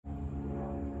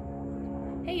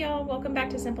Hey y'all, welcome back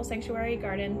to Simple Sanctuary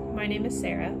Garden. My name is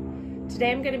Sarah.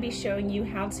 Today I'm going to be showing you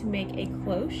how to make a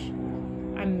cloche.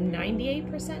 I'm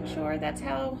 98% sure that's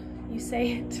how you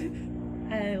say it.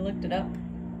 I looked it up.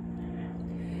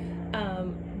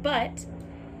 But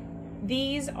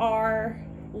these are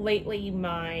lately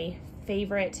my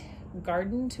favorite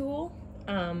garden tool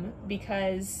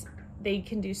because they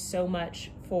can do so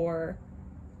much for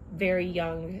very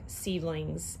young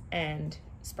seedlings and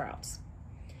sprouts.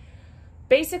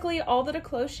 Basically, all that a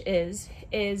cloche is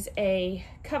a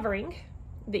covering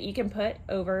that you can put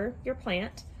over your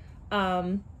plant.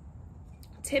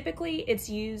 Typically, it's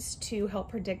used to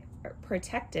help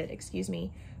protect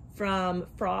it, from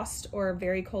frost or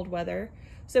very cold weather.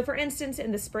 So for instance,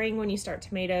 in the spring when you start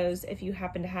tomatoes, if you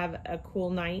happen to have a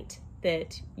cool night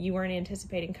that you weren't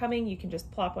anticipating coming, you can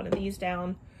just plop one of these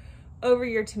down over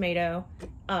your tomato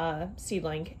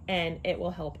seedling and it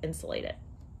will help insulate it.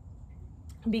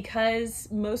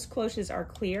 Because most cloches are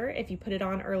clear, if you put it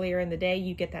on earlier in the day,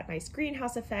 you get that nice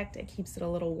greenhouse effect. It keeps it a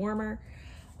little warmer.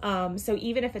 So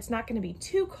even if it's not going to be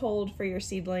too cold for your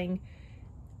seedling,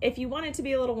 if you want it to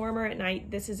be a little warmer at night,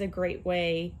 this is a great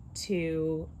way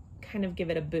to kind of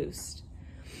give it a boost.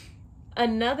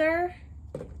 Another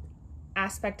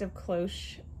aspect of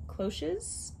cloche,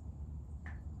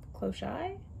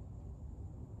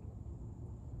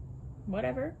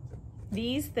 whatever,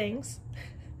 these things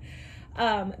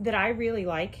that I really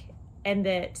like and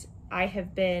that I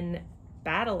have been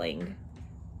battling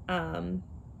for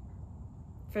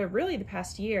really the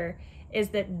past year is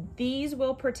that these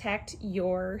will protect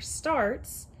your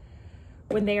starts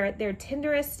when they are at their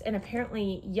tenderest and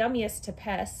apparently yummiest to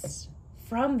pests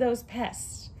from those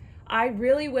pests. I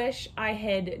really wish I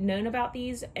had known about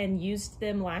these and used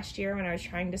them last year when I was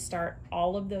trying to start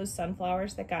all of those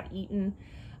sunflowers that got eaten.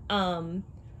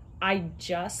 I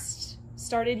just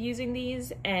started using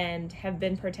these and have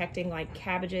been protecting like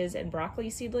cabbages and broccoli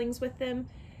seedlings with them.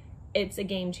 It's a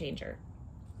game changer.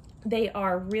 They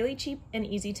are really cheap and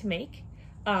easy to make.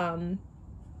 And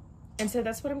so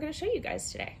that's what I'm going to show you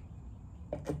guys today.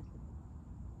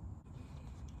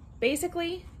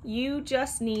 Basically, you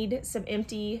just need some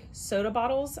empty soda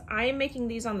bottles. I am making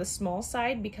these on the small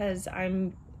side because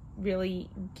I'm really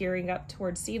gearing up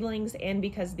towards seedlings and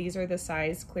because these are the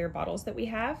size clear bottles that we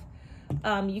have.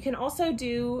 You can also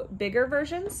do bigger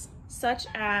versions, such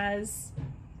as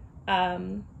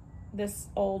this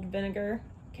old vinegar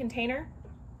container.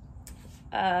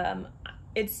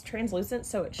 It's translucent,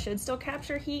 so it should still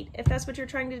capture heat if that's what you're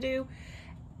trying to do.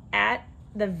 At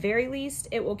the very least,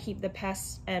 it will keep the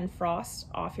pests and frost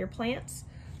off your plants.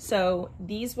 So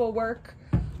these will work.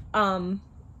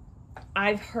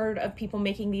 I've heard of people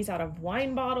making these out of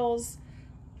wine bottles.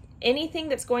 Anything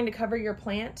that's going to cover your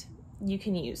plant, you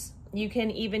can use. You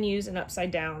can even use an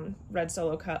upside down red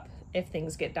Solo cup if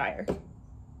things get dire.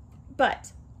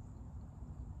 But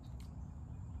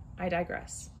I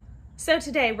digress. So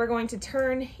today we're going to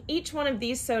turn each one of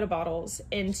these soda bottles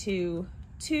into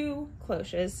 2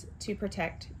 cloches to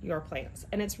protect your plants.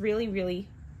 And it's really, really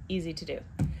easy to do.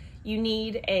 You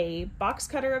need a box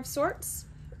cutter of sorts.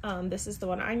 This is the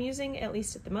one I'm using, at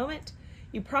least at the moment.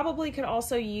 You probably could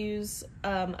also use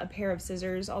a pair of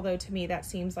scissors, although to me that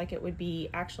seems like it would be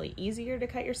actually easier to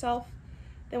cut yourself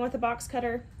than with a box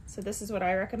cutter. So this is what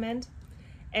I recommend.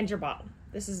 And your bottle.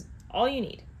 This is all you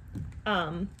need.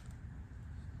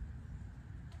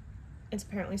 It's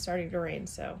apparently starting to rain,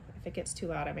 so if it gets too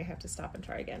loud, I may have to stop and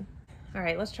try again. All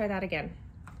right, let's try that again.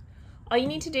 All you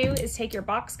need to do is take your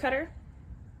box cutter,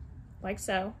 like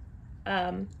so,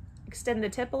 extend the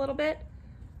tip a little bit.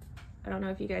 I don't know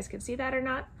if you guys can see that or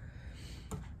not.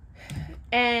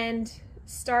 And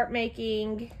start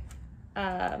making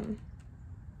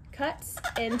cuts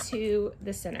into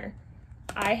the center.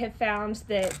 I have found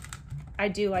that I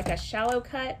do like a shallow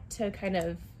cut to kind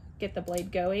of get the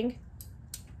blade going.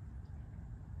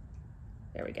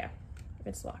 There we go.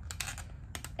 It's locked.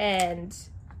 And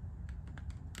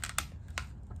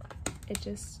it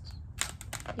just,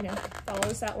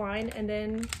 follows that line and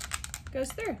then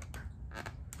goes through.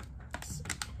 It's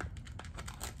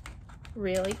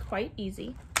really quite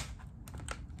easy.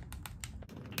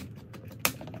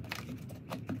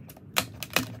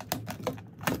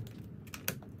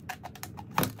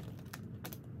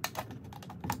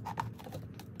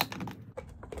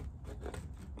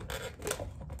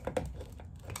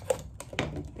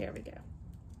 There we go.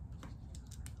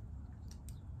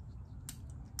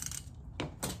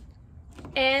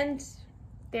 And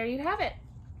there you have it.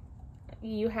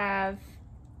 You have,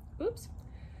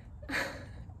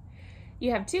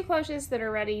 you have 2 cloches that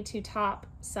are ready to top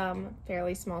some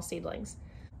fairly small seedlings.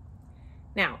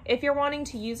 Now, if you're wanting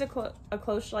to use a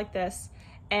cloche like this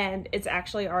and it's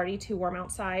actually already too warm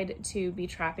outside to be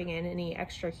trapping in any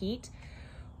extra heat,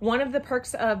 one of the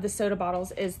perks of the soda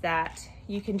bottles is that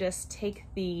you can just take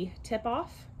the tip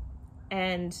off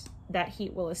and that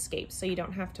heat will escape, so you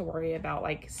don't have to worry about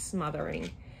like smothering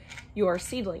your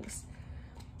seedlings.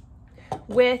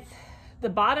 With the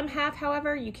bottom half,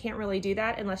 however, you can't really do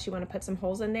that unless you want to put some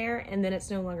holes in there, and then it's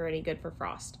no longer any good for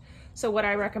frost. So what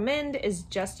I recommend is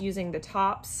just using the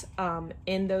tops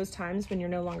in those times when you're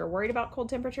no longer worried about cold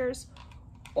temperatures,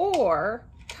 or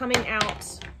coming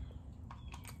out,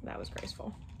 that was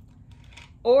graceful,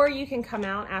 or you can come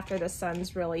out after the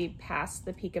sun's really past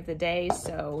the peak of the day.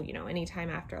 So, you know, anytime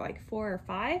after like 4 or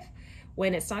 5,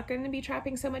 when it's not going to be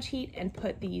trapping so much heat, and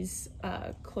put these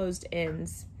closed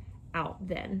ends out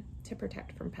then to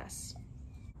protect from pests.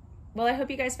 Well, I hope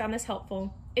you guys found this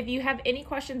helpful. If you have any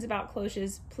questions about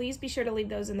cloches, please be sure to leave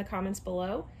those in the comments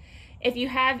below. If you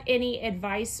have any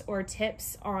advice or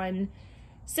tips on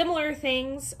similar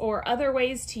things or other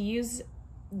ways to use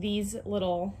these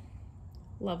little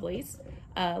lovelies,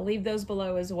 leave those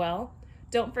below as well.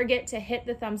 Don't forget to hit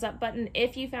the thumbs up button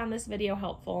if you found this video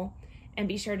helpful, and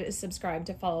be sure to subscribe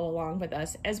to follow along with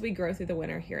us as we grow through the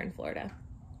winter here in Florida.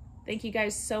 Thank you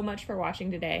guys so much for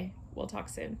watching today. We'll talk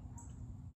soon.